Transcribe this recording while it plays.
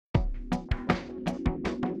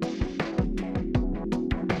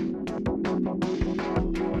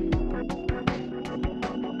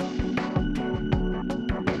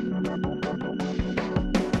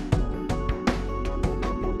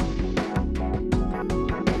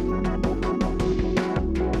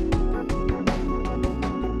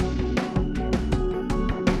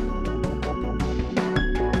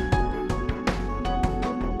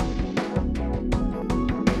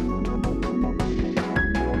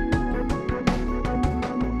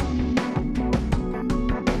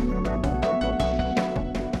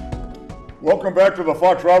Welcome back to the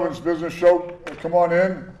Fox Robbins Business Show. Come on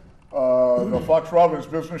in. The Fox Robbins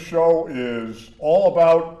Business Show is all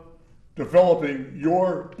about developing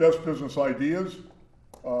your best business ideas.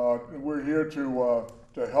 We're here to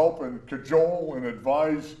help and cajole and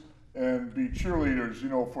advise and be cheerleaders,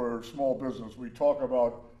 for small business. We talk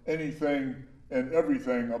about anything and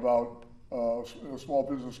everything about the small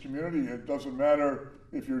business community. It doesn't matter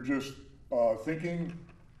if you're just thinking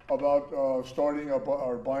about starting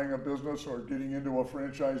or buying a business or getting into a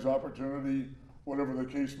franchise opportunity, whatever the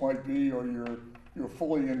case might be, or you're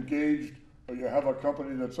fully engaged, or you have a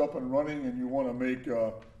company that's up and running and you want to make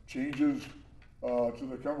changes to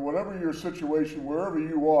the company. Whatever your situation, wherever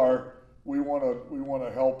you are, we want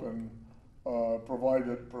to help and provide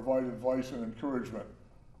advice and encouragement.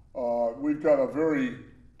 We've got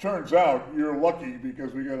turns out you're lucky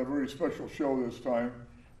because we got a very special show this time.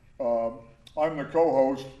 I'm the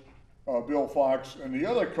co-host, Bill Fox, and the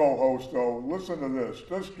other co-host, though, listen to this.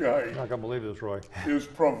 This guy, I'm not gonna believe this, Roy. is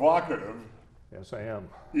provocative. Yes, I am.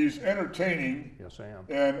 He's entertaining. Yes, I am.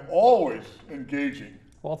 And always engaging.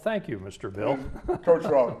 Well, thank you, Mr. Bill. Coach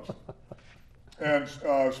Robbins. And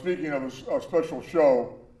speaking of a special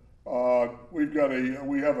show,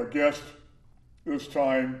 we have a guest this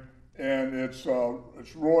time, and it's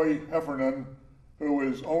Roy Heffernan, who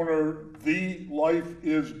is owner The Life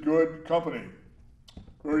is Good company.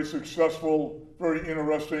 Very successful, very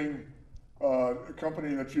interesting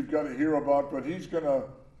company that you've got to hear about. But he's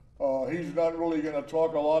not really gonna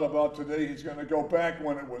talk a lot about today. He's gonna go back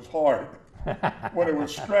when it was hard, when it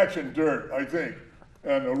was scratching dirt, I think.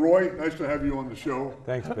 And Roy, nice to have you on the show.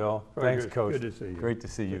 Thanks, Bill. Very Thanks, good. Coach. Good to see you. Great to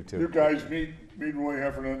see you too. You guys meet Roy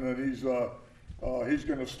Heffernan, and he's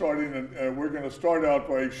going to start in, and we're going to start out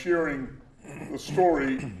by sharing the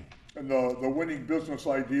story and the winning business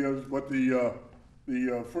ideas. But the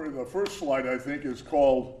first slide, I think, is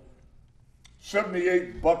called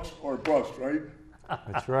 $78 or Bust, right?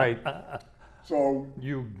 That's right. So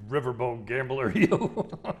You riverboat gambler, you.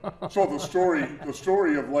 so the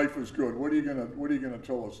story of Life is Good. What are you gonna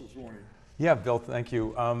tell us this morning? Yeah, Bill, thank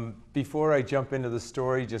you. Before I jump into the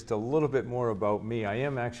story, just a little bit more about me. I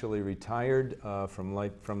am actually retired from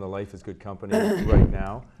the Life is Good company right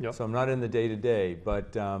now. Yep. So I'm not in the day-to-day,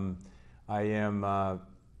 but I am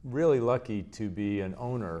really lucky to be an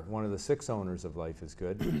owner, one of the 6 owners of Life is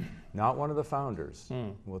Good, not one of the founders.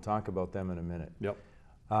 We'll talk about them in a minute. Yep.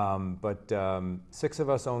 But 6 of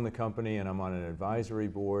us own the company, and I'm on an advisory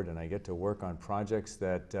board, and I get to work on projects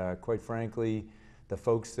that, quite frankly, the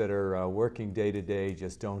folks that are working day to day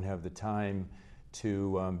just don't have the time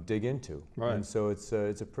to dig into. Right. And so it's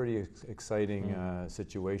a pretty exciting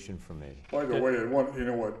situation for me. By the way,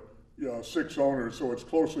 and 6 owners, so it's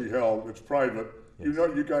closely held, it's private. Yes.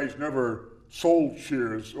 You guys never sold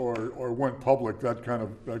shares or went public, that kind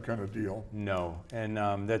of deal. No, and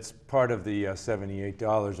that's part of the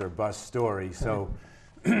 $78 or bust story. So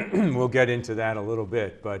we'll get into that a little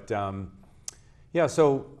bit, but. Yeah,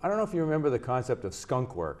 so I don't know if you remember the concept of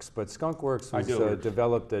Skunk Works, but Skunk Works was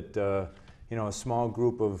developed at a small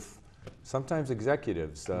group of sometimes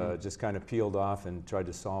executives just kind of peeled off and tried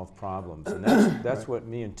to solve problems, and that's what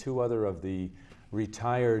me and 2 other of the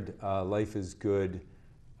retired Life is Good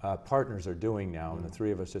partners are doing now, and the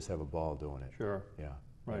 3 of us just have a ball doing it. Sure. Yeah.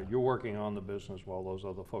 Right. Yeah. You're working on the business while those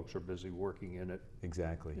other folks are busy working in it.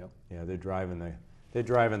 Exactly. Yep. Yeah, they're driving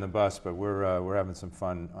the bus, but we're having some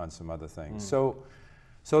fun on some other things. So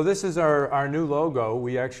this is our new logo.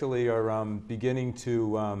 We actually are beginning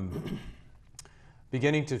to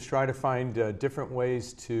try to find different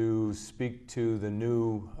ways to speak to the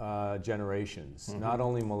new generations, not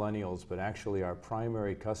only millennials, but actually our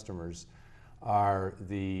primary customers are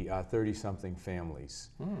the 30-something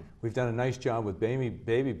families. We've done a nice job with baby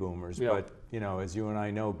boomers, but as you and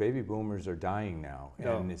I know, baby boomers are dying now,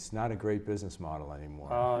 and it's not a great business model anymore.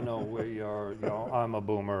 No, we are. I'm a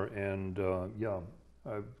boomer, and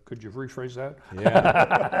could you rephrase that?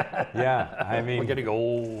 Yeah, yeah. I mean, we're getting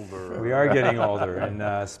older. We are getting older,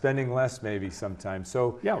 and spending less maybe sometimes.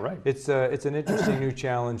 So yeah, right. It's an interesting new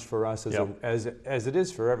challenge for us, as it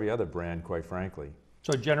is for every other brand, quite frankly.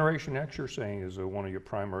 So Generation X, you're saying, is one of your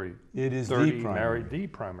primary? It is 30 the primary. Married, the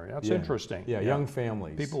primary. That's interesting. Yeah, young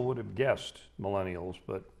families. People would have guessed millennials,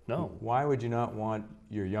 but no. Why would you not want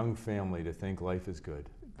your young family to think life is good?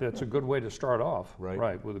 That's a good way to start off.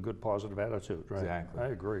 Right. With a good positive attitude. Right. Exactly. I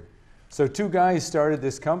agree. So 2 guys started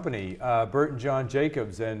this company, Bert and John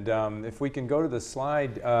Jacobs, and if we can go to the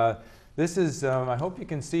slide, this is, I hope you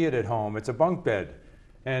can see it at home, it's a bunk bed.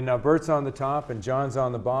 And Bert's on the top and John's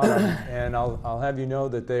on the bottom, and I'll have you know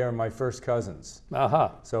that they are my first cousins.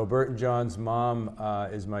 So Bert and John's mom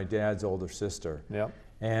is my dad's older sister. Yep.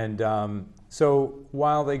 And So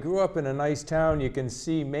while they grew up in a nice town, you can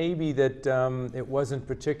see maybe that it wasn't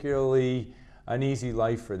particularly an easy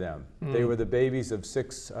life for them. They were the babies of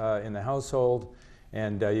 6 in the household,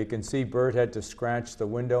 and you can see Bert had to scratch the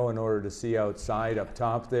window in order to see outside up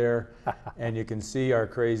top there. And you can see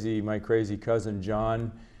my crazy cousin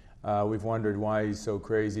John. We've wondered why he's so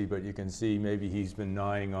crazy, but you can see maybe he's been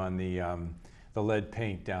gnawing on the lead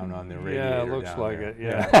paint down on the radiator. Yeah, it looks down like there. it,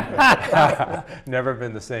 yeah. Never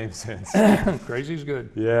been the same since. Crazy's good.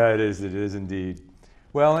 Yeah, it is indeed.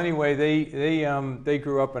 Well, anyway, they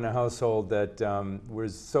grew up in a household that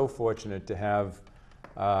was so fortunate to have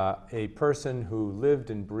a person who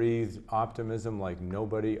lived and breathed optimism like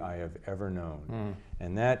nobody I have ever known.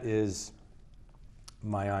 And that is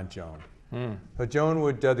my Aunt Joan. So Joan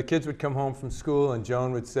would, the kids would come home from school, and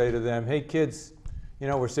Joan would say to them, "Hey kids, you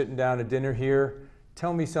know, we're sitting down at dinner here.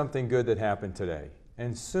 Tell me something good that happened today."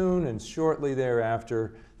 And soon and shortly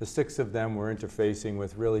thereafter, the 6 of them were interfacing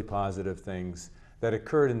with really positive things that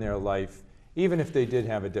occurred in their life, even if they did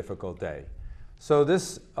have a difficult day. So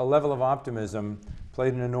this level of optimism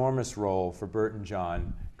played an enormous role for Bert and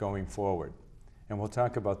John going forward. And we'll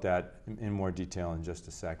talk about that in more detail in just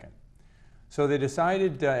a second. So they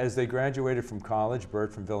decided as they graduated from college,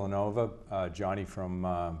 Bert from Villanova, Johnny from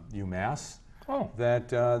UMass, that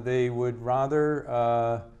they would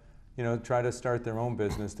rather try to start their own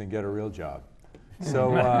business than get a real job.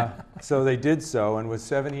 So, so they did so, and with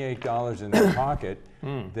 $78 in their pocket,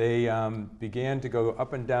 they began to go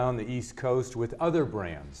up and down the East Coast with other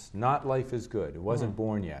brands. Not Life is Good. It wasn't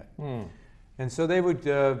born yet. And so they would,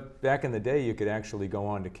 back in the day, you could actually go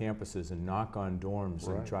onto campuses and knock on dorms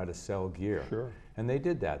and try to sell gear. Sure. And they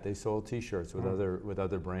did that. They sold T-shirts with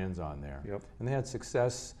other brands on there. Yep. And they had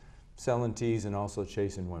success selling tees and also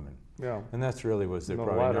chasing women. Yeah. And that's really was their The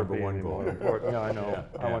probably latter number being one more goal. important. Yeah, I know.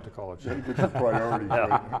 Yeah, I went to college. It's a priority.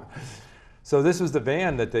 So this was the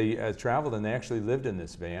van that they traveled in. They actually lived in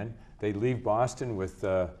this van. They'd leave Boston with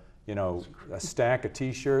a stack of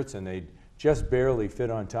T-shirts, and they'd just barely fit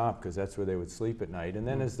on top because that's where they would sleep at night. And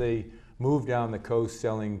then as they moved down the coast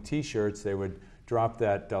selling T-shirts, they would drop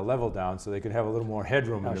that level down so they could have a little more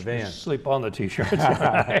headroom in the van. Sleep on the T-shirts.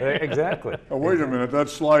 Exactly. Oh, wait a minute, that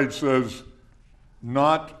slide says,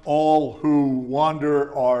 "Not all who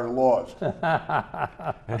wander are lost."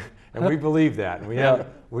 And we believe that. And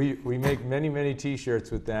we make many T-shirts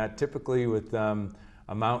with that, typically with a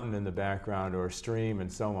mountain in the background or a stream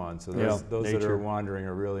and so on. So those that are wandering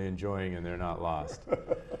are really enjoying and they're not lost.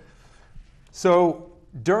 So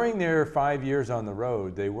during their 5 years on the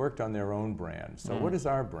road, they worked on their own brand. So what is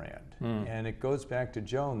our brand? And it goes back to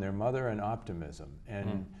Joan, their mother, and optimism.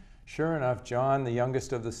 And sure enough, John, the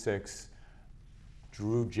youngest of the 6,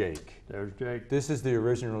 drew Jake. There's Jake. This is the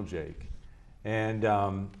original Jake.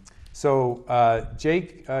 And so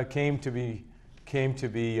Jake came to be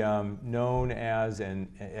known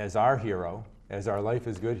as our hero, as our Life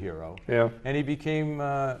is Good hero. Yeah. And he became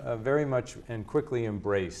very much and quickly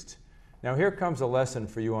embraced. Now here comes a lesson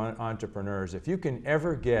for you entrepreneurs. If you can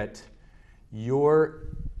ever get your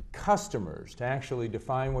customers to actually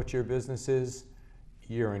define what your business is,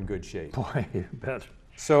 you're in good shape. Boy, you bet.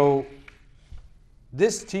 So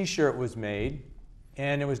this T-shirt was made,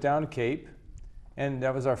 and it was down at Cape. And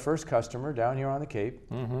that was our first customer down here on the Cape.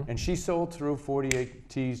 And she sold through 48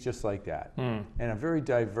 tees just like that. And a very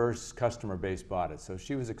diverse customer base bought it, so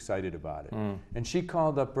she was excited about it. And she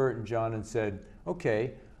called up Bert and John and said,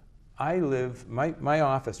 "Okay, my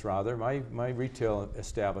office rather, my retail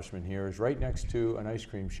establishment here is right next to an ice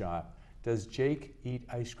cream shop. Does Jake eat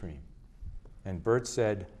ice cream?" And Bert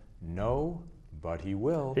said, "No, but he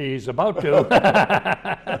will." He's about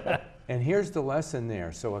to. And here's the lesson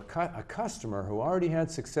there. So a customer who already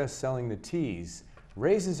had success selling the tees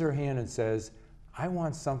raises her hand and says, "I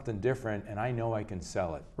want something different and I know I can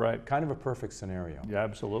sell it." Right. Kind of a perfect scenario. Yeah,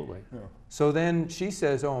 absolutely. Yeah. So then she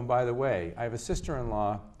says, "Oh, and by the way, I have a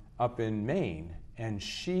sister-in-law up in Maine and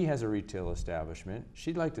she has a retail establishment.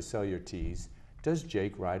 She'd like to sell your tees. Does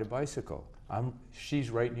Jake ride a bicycle?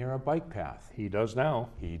 She's right near a bike path." He does now.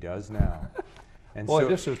 He does now. And Boy, so,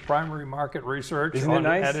 this is primary market research Isn't it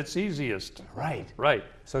nice? at its easiest. right. Right.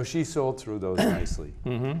 So she sold through those nicely.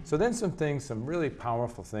 So then some really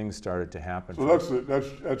powerful things started to happen. So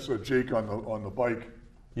that's a Jake on the bike.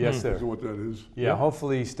 Yes, sir. Is what that is. Yeah,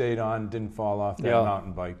 hopefully he stayed on, didn't fall off that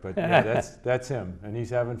mountain bike, but yeah, that's him, and he's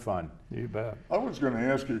having fun. You bet. I was going to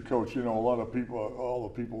ask you, Coach. You know, a lot of people, all the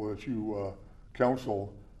people that you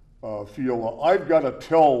counsel, feel I've got to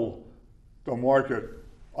tell the market.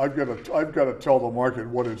 I've got to tell the market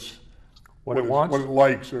what what it wants, what it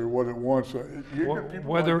likes, or what it wants. You get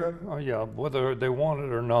people whether like that? yeah, whether they want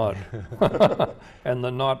it or not, and the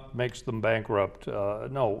not makes them bankrupt.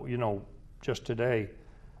 No, you know, just today,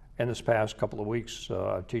 and this past couple of weeks,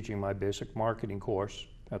 teaching my basic marketing course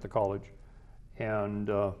at the college, and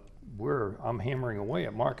I'm hammering away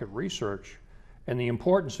at market research and the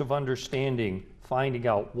importance of understanding, finding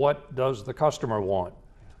out what does the customer want,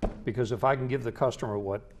 because if I can give the customer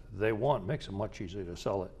what they want, it makes it much easier to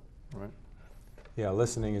sell it, right? Yeah,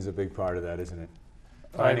 listening is a big part of that, isn't it?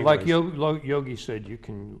 Like ways- Yogi said, you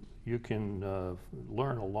can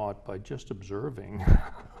learn a lot by just observing.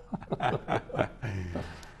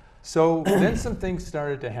 So then some things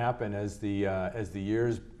started to happen as the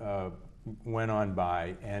years went on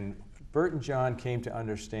by, and Bert and John came to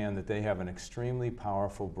understand that they have an extremely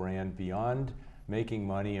powerful brand beyond making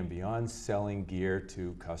money and beyond selling gear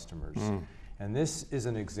to customers. And this is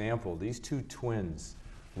an example. These two twins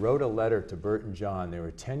wrote a letter to Bert and John. They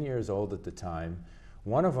were 10 years old at the time.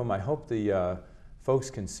 One of them, I hope the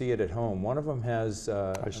folks can see it at home, one of them has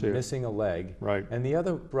missing a leg, Right. and the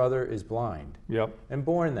other brother is blind. Yep. And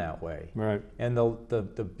born that way. Right. And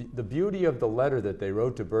the beauty of the letter that they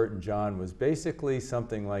wrote to Bert and John was basically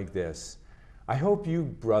something like this: I hope you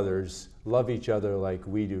brothers love each other like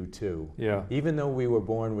we do too. Yeah. Even though we were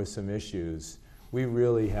born with some issues, we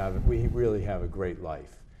really have a great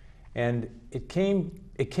life. And it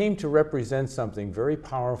came to represent something very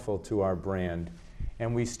powerful to our brand,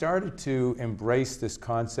 and we started to embrace this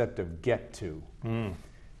concept of get to.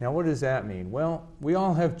 Now, what does that mean? Well, we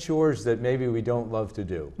all have chores that maybe we don't love to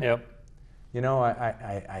do. Yep. You know,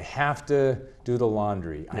 I have to do the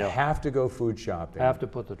laundry. I Yep. have to go food shopping. Have to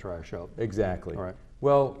put the trash out. Exactly. Right.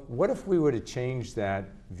 Well, what if we were to change that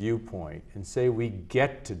viewpoint and say we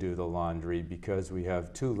get to do the laundry because we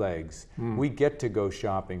have two legs? We get to go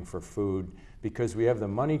shopping for food because we have the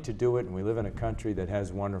money to do it, and we live in a country that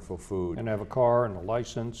has wonderful food. And have a car and a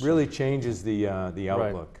license. Really changes the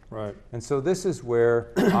outlook. Right. And so this is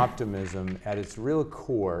where optimism at its real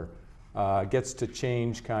core gets to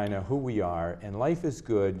change kind of who we are. And Life is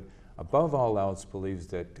Good, above all else, believes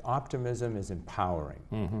that optimism is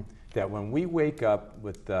empowering. That when we wake up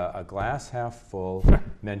with a glass half full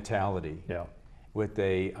mentality, Yeah. with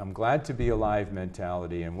a I'm glad to be alive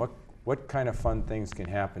mentality, and what kind of fun things can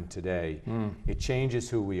happen today, it changes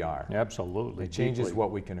who we are. Absolutely. It changes deeply.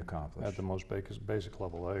 what we can accomplish. At the most basic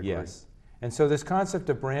level, I agree. Yes. And so this concept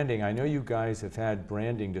of branding, I know you guys have had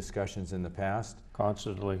branding discussions in the past.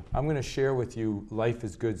 Constantly. I'm going to share with you Life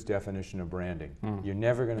is Good's definition of branding. You're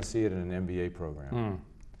never going to see it in an MBA program.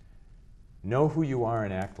 Know who you are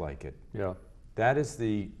and act like it. Yeah. That is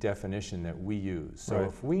the definition that we use. So Right.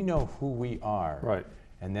 if we know who we are, Right.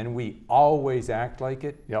 and then we always act like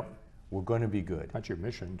it, Yep. we're going to be good. That's your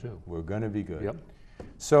mission too. We're going to be good. Yep.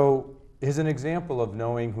 So here's an example of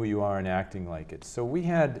knowing who you are and acting like it. So we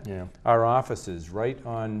had Yeah. our offices right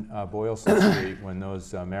on Boylston Street when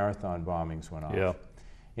those marathon bombings went off. Yeah.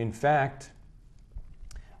 In fact,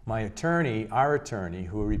 our attorney,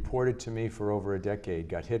 who reported to me for over a decade,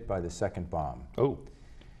 got hit by the second bomb. Oh.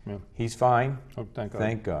 Yeah. He's fine. Oh, thank God.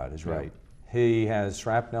 Thank God is Yeah. right. He has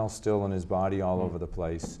shrapnel still in his body all over the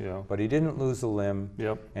place, Yeah. but he didn't lose a limb,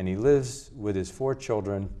 Yep. and he lives with his 4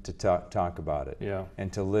 children to talk about it Yeah.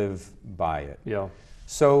 and to live by it. Yeah.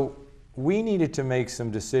 So we needed to make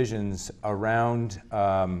some decisions around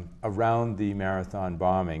the marathon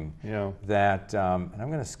bombing. Yeah. That, and I'm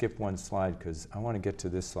going to skip one slide because I want to get to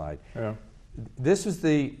this slide. Yeah. This was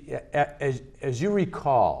as you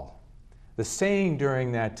recall, the saying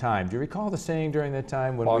during that time. Do you recall the saying during that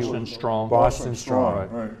time when Boston Strong. Boston Strong.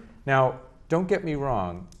 Right. Right. Now, don't get me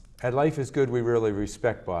wrong. At Life is Good, we really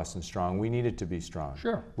respect Boston Strong. We needed to be strong.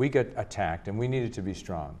 Sure. We got attacked, and we needed to be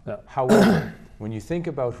strong. Yeah. However, when you think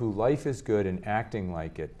about who Life is Good and acting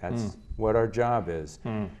like it, that's what our job is.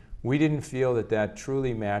 We didn't feel that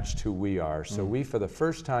truly matched who we are. So we, for the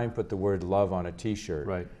first time, put the word love on a T-shirt.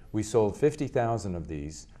 Right. We sold 50,000 of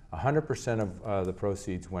these. 100% of the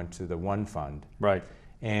proceeds went to the one fund. Right.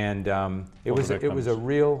 And it For the was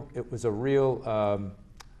a real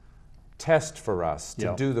test for us to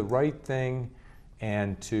Yeah. do the right thing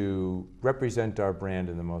and to represent our brand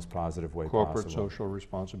in the most positive way Corporate possible. social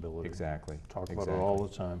responsibility. Exactly. Talk about exactly. it all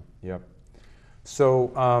the time. Yep.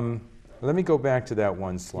 So let me go back to that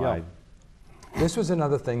one slide. This was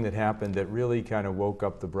another thing that happened that really kind of woke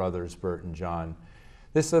up the brothers, Bert and John.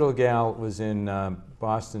 This little gal was in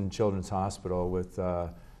Boston Children's Hospital with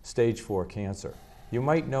stage 4 cancer. You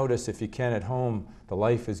might notice, if you can at home, the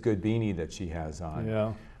Life is Good beanie that she has on.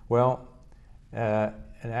 Yeah. Well,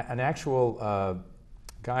 an actual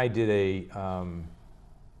guy did a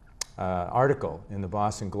article in the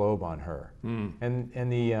Boston Globe on her.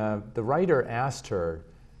 And the writer asked her,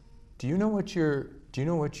 do you know what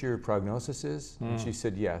your prognosis is? And she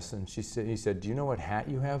said yes. And he said, do you know what hat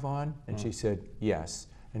you have on? And she said yes.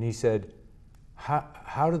 And he said,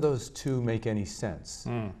 how do those two make any sense?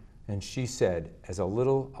 And she said, as a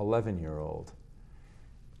little 11-year-old,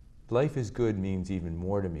 life is good means even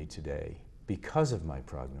more to me today because of my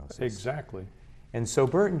prognosis. Exactly. And so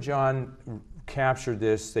Bert and John captured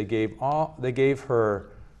this. They gave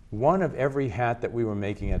her one of every hat that we were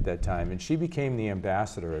making at that time, and she became the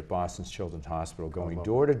ambassador at Boston's Children's Hospital, going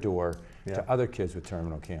door to door to other kids with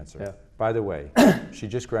terminal cancer. Yeah. By the way, she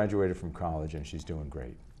just graduated from college and she's doing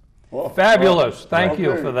great. Well, Fabulous. Thank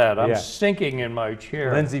you okay. for that. I'm Yeah. sinking in my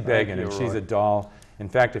chair. Lindsay Thank Began, you, and she's Roy. a doll. In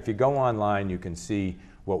fact, if you go online, you can see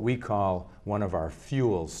what we call one of our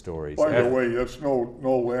fuel stories. By the way, that's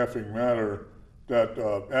no laughing matter, that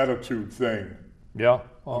attitude thing. Yeah.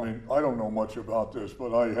 I mean, I don't know much about this,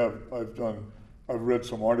 but I've read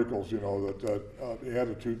some articles, you know, that the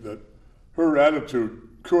attitude, that her attitude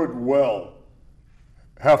could well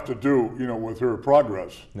have to do, you know, with her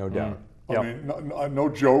progress. No doubt. I mean, no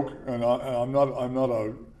joke, and I'm not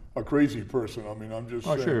a crazy person. I mean, I'm just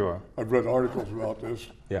saying. Sure you are. I've read articles about this,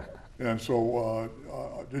 Yeah. and so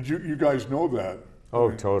did you guys know that?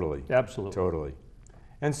 Oh, totally. Absolutely. Totally.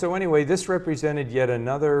 And so anyway, this represented yet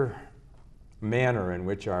another manner in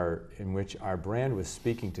which our brand was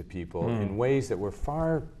speaking to people in ways that were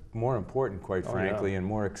far more important, quite frankly, and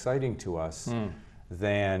more exciting to us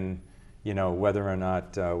than, you know, whether or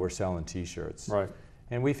not we're selling T-shirts. Right.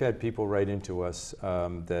 And we've had people write into us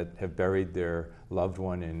that have buried their loved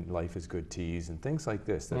one in Life is Good teas and things like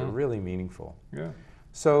this that are really meaningful. Yeah.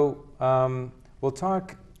 So we'll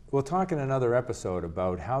talk in another episode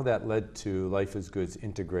about how that led to Life is Good's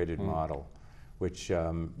integrated model, which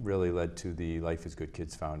really led to the Life is Good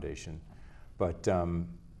Kids Foundation. But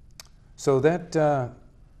so that,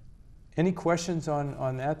 any questions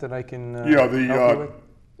on that I can help you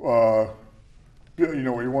with? You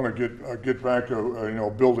know, we want to get back to you know,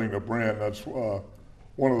 building the brand. That's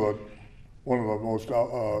one of the most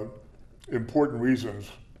important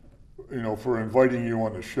reasons, you know, for inviting you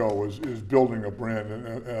on the show is building a brand.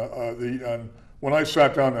 And when I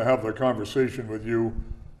sat down to have the conversation with you,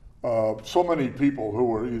 so many people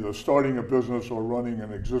who are either starting a business or running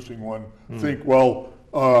an existing one think, well,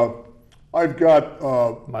 I've got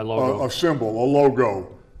My logo. a symbol, a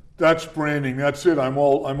logo. That's branding. That's it. I'm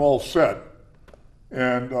all set.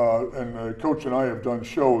 And Coach and I have done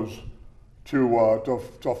shows to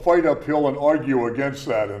fight uphill and argue against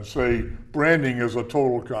that and say branding is a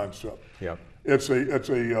total concept. Yep. It's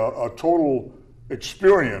a total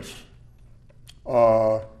experience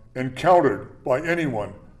encountered by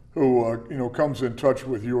anyone who you know, comes in touch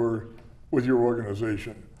with your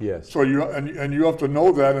organization. Yes. So you have to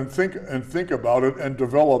know that and think about it and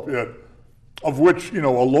develop it, of which, you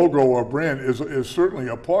know, a logo or brand is certainly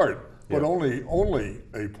a part. But only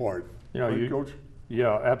a part. You know, right, Coach?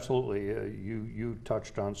 Yeah, absolutely. You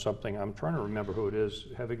touched on something. I'm trying to remember who it is.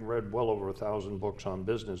 Having read well over 1,000 books on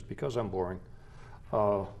business, because I'm boring,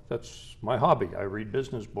 that's my hobby. I read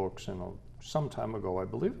business books, and some time ago, I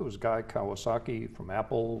believe it was Guy Kawasaki from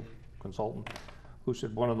Apple, consultant, who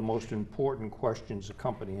said one of the most important questions a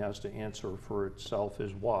company has to answer for itself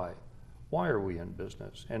is why. Why are we in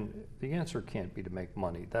business? And the answer can't be to make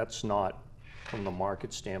money. That's not from the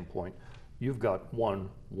market standpoint. You've got one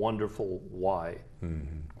wonderful why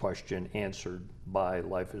question answered by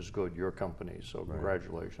Life is Good, your company. So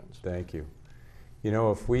congratulations. Thank you. You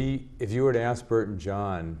know, if you were to ask Bert and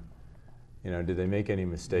John, you know, did they make any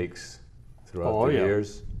mistakes throughout the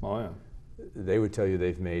years? Oh yeah. They would tell you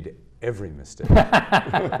they've made every mistake.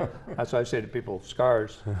 That's what I say to people,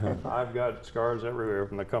 scars. I've got scars everywhere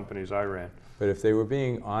from the companies I ran. But if they were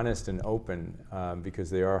being honest and open,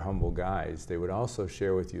 because they are humble guys, they would also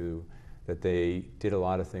share with you that they did a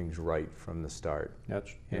lot of things right from the start.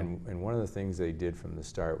 And one of the things they did from the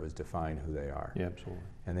start was define who they are. Yeah, absolutely.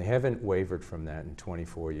 And they haven't wavered from that in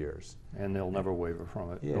 24 years. And they'll never waver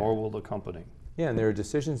from it, nor will the company. Yeah, and there are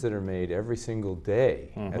decisions that are made every single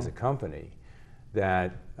day as a company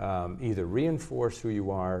that either reinforce who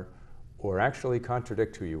you are or actually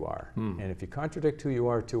contradict who you are. And if you contradict who you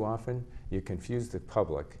are too often, you confuse the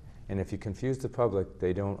public. And if you confuse the public,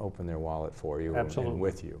 they don't open their wallet for you and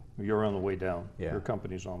with you. You're on the way down. Yeah. Your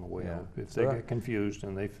company's on the way out. If they get confused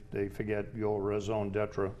and they forget your raison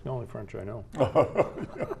d'etre, the only French I know.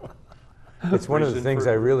 It's one of the things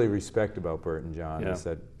I really respect about Bert and John is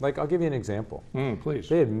that, like, I'll give you an example. Please.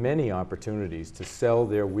 They had many opportunities to sell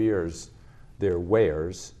their wares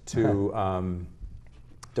to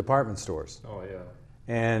department stores. Oh, yeah.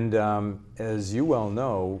 And as you well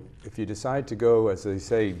know, if you decide to go, as they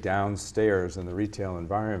say, downstairs in the retail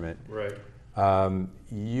environment, Right.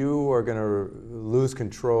 you are going to lose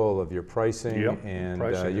control of your pricing, Yep, and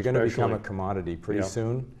pricing you're going to become a especially. commodity pretty Yep.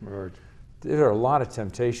 soon. Right. There are a lot of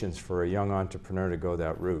temptations for a young entrepreneur to go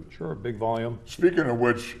that route. Sure, big volume. Speaking of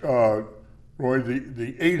which, Roy,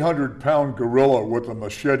 the 800-pound gorilla with a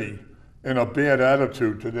machete and a bad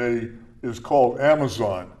attitude today is called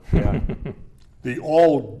Amazon. Yeah. The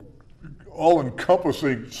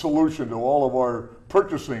all-encompassing solution to all of our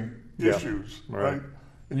purchasing Yeah, issues, right. right?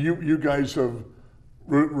 And you guys have,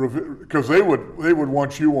 because they would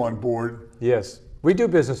want you on board, Yes, we do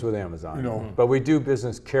business with Amazon, you know. but we do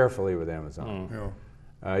business carefully with Amazon. You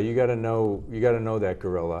know. You got to know that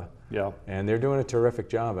gorilla, Yeah. and they're doing a terrific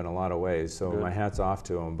job in a lot to ways. So Good. my hat's off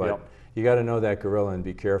to them. But Yep. you got to know that gorilla and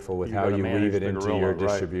be careful with You how gotta you manage weave it the into gorilla, your right.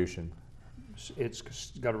 distribution. It's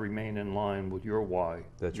got to remain in line with your why,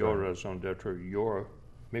 That's your right. raison d'etre, your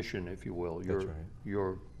mission, if you will, That's right.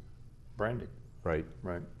 your branding, Right.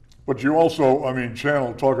 right? But you also, I mean,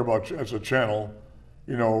 talk about as a channel,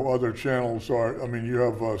 you know, other channels are, I mean, you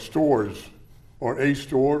have stores, or a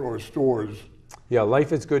store or stores. Yeah,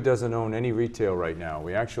 Life is Good doesn't own any retail right now.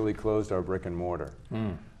 We actually closed our brick and mortar,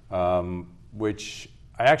 which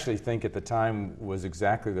I actually think at the time was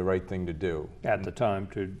exactly the right thing to do. At the time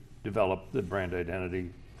to develop the brand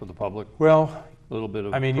identity for the public, Well, a little bit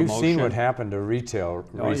of I mean, you've seen promotion. what happened to retail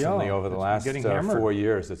recently yeah. over the It's last getting hammered. 4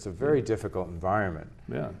 years. It's a very difficult environment.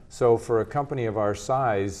 Yeah, So for a company of our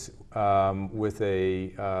size, with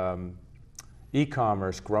a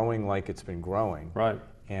e-commerce growing like it's been growing, right,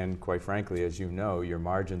 and quite frankly, as you know, your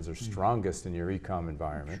margins are strongest in your e-com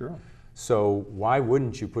environment. sure. So why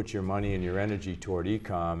wouldn't you put your money and your energy toward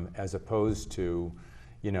e-com as opposed to,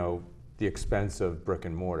 you know, the expense of brick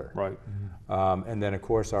and mortar? Right, And then, of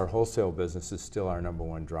course, our wholesale business is still our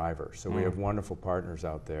 #1 driver. So we have wonderful partners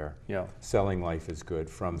out there yeah, selling Life is Good,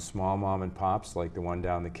 from small mom and pops like the one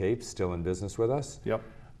down the Cape, still in business with us, yep,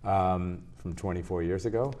 from 24 years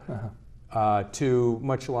ago, to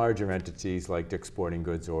much larger entities like Dick's Sporting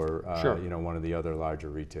Goods or Sure. you know, one of the other larger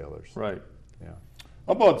retailers. right. Yeah.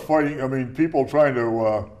 How about fighting, I mean, people trying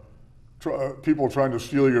to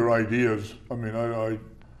steal your ideas. I mean,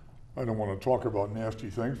 I don't want to talk about nasty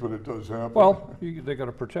things, but it does happen. Well, they got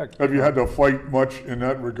to protect. Have you had to fight much in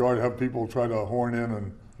that regard? Have people try to horn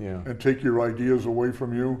in Yeah. and take your ideas away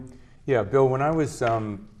from you? Yeah, Bill, when I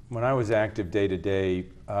was active day to day,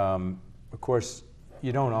 of course,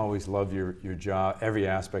 you don't always love your job, every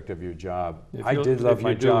aspect of your job. I did love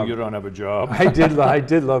my job. You don't have a job. I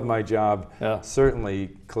did love my job, Yeah.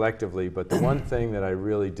 certainly collectively, but the one thing that I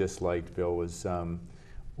really disliked, Bill, was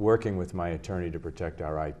working with my attorney to protect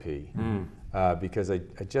our IP. Because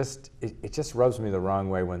it just rubs me the wrong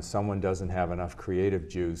way when someone doesn't have enough creative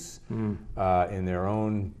juice in their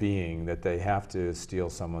own being that they have to steal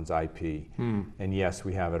someone's IP. And yes,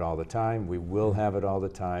 we have it all the time. We will have it all the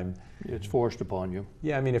time. It's forced upon you.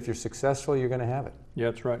 Yeah, I mean, if you're successful, you're going to have it. Yeah,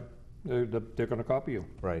 that's right. They're going to copy you.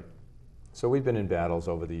 Right. So we've been in battles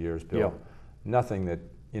over the years, Bill. Yeah. Nothing that,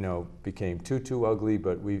 you know, became too ugly,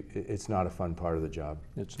 but it's not a fun part of the job.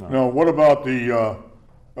 It's not. Now, what about the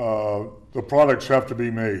products have to be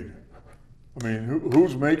made? I mean,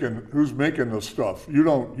 who's making the stuff?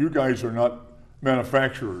 You guys are not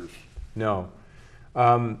manufacturers. No.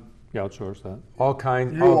 You outsource that. All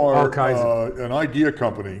kinds. You all are kinds of, an idea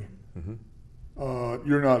company.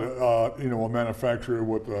 You're not a manufacturer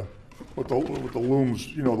with the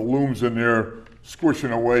looms, the looms in there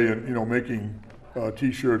squishing away and making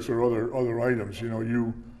T-shirts or other items.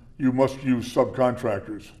 You must use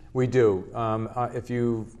subcontractors. We do. If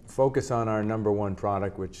you focus on our #1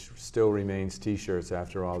 product, which still remains T-shirts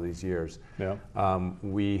after all these years, Yeah.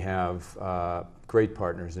 we have great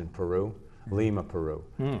partners in Peru, Lima, Peru,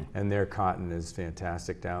 and their cotton is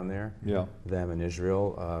fantastic down there. Yeah. Them in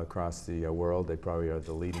Israel, across the world, they probably are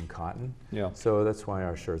the leading cotton. Yeah. So that's why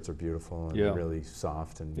our shirts are beautiful and Yeah. really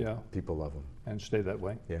soft, and Yeah. people love them. And stay that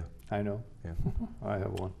way. Yeah. I know. Yeah. I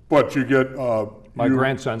have one. But you get My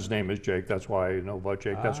grandson's name is Jake. That's why I know about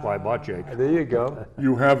Jake. That's why I bought Jake. There you go.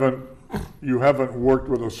 you haven't worked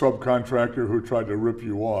with a subcontractor who tried to rip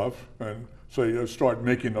you off and say start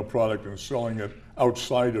making the product and selling it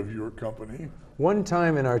outside of your company. One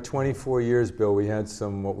time in our 24 years, Bill, we had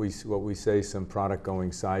some what we say some product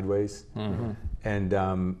going sideways, and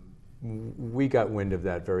we got wind of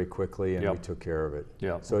that very quickly, and we Yep. took care of it.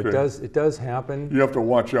 Yeah. So Okay. it does happen. You have to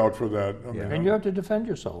watch out for that. I Yeah. mean, And you have to defend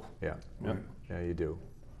yourself. Yeah. Yeah. Yeah, you do.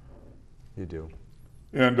 You do.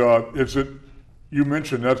 and you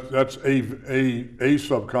mentioned that's a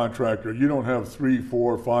subcontractor. You don't have 3,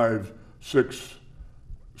 4, 5, 6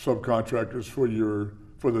 subcontractors for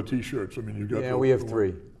the T-shirts? I mean, you got. Yeah, we have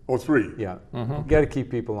 3. Oh, 3. Yeah, got to keep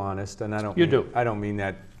people honest, and I don't. You mean, do. I don't mean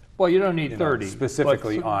that. Well, you don't need You know, 30.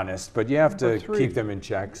 specifically but honest, but you have to but 3. keep them in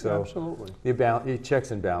check. So Absolutely. your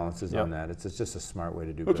checks and balances on Yep. that. It's just a smart way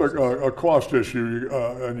to do It's business. like a cost issue,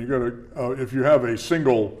 and you got to, if you have a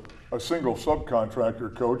single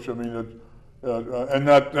subcontractor, Coach, I mean, and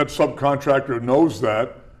that subcontractor knows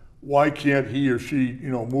that, why can't he or she,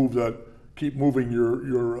 keep moving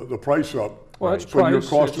the price up? Well, it's So price, your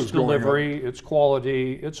cost it's is going up. delivery, it's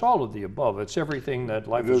quality, it's all of the above. It's everything that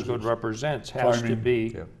Life It is is. Good represents has to Timing.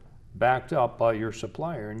 be Yep. backed up by your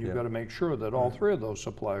supplier, and you've Yep. got to make sure that all 3 of those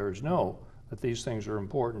suppliers know that these things are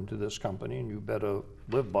important to this company, and you better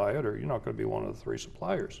live by it, or you're not going to be one of the 3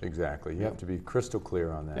 suppliers. Exactly. You have to be crystal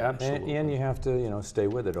clear on that. Absolutely. And you have to, stay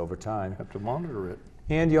with it over time. You have to monitor it.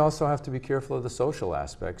 And you also have to be careful of the social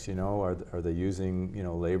aspects. Are they using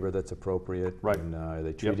labor that's appropriate? Right. And are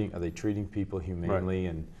they treating people humanely?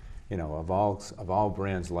 And of all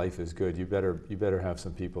brands, Life is Good. You better have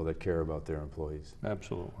some people that care about their employees.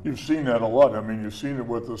 Absolutely. You've seen that a lot. I mean, you've seen it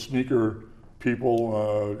with the sneaker people.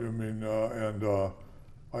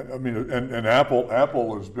 And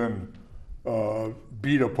Apple has been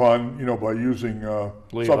beat upon, by using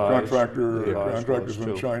Levi's contractors in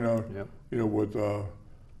too. China, Yep. with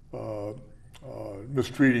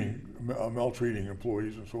maltreating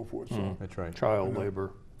employees and so forth. So, That's right. Child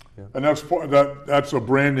labor. and that's a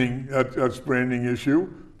branding issue.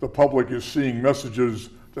 The public is seeing messages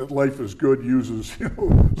that Life is Good uses,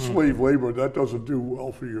 slave labor. That doesn't do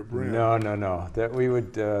well for your brand. No. That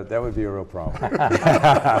would be a real problem.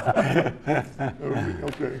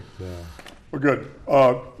 Okay. Yeah. Well, good.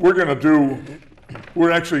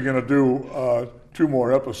 We're actually gonna do 2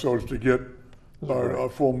 more episodes to get our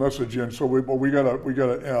full message in. So we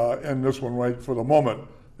gotta end this one right for the moment,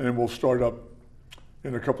 and then we'll start up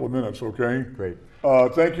in a couple of minutes. Okay. Great.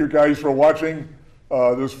 Thank you guys for watching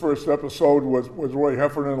this first episode with Roy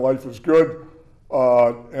Heffernan. Life is Good,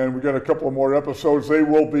 and we got a couple of more episodes. They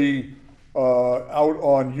will be out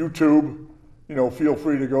on YouTube. Feel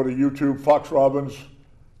free to go to YouTube, Fox Robbins,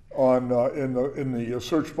 in the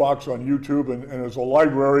search box on YouTube, and there's a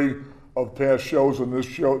library of past shows, and the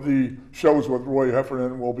shows with Roy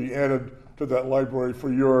Heffernan will be added to that library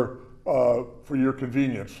for your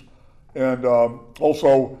convenience. And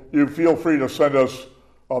also, you feel free to send us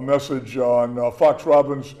a message on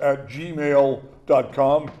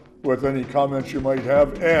foxrobbins@gmail.com with any comments you might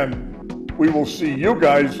have, and we will see you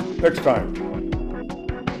guys next time.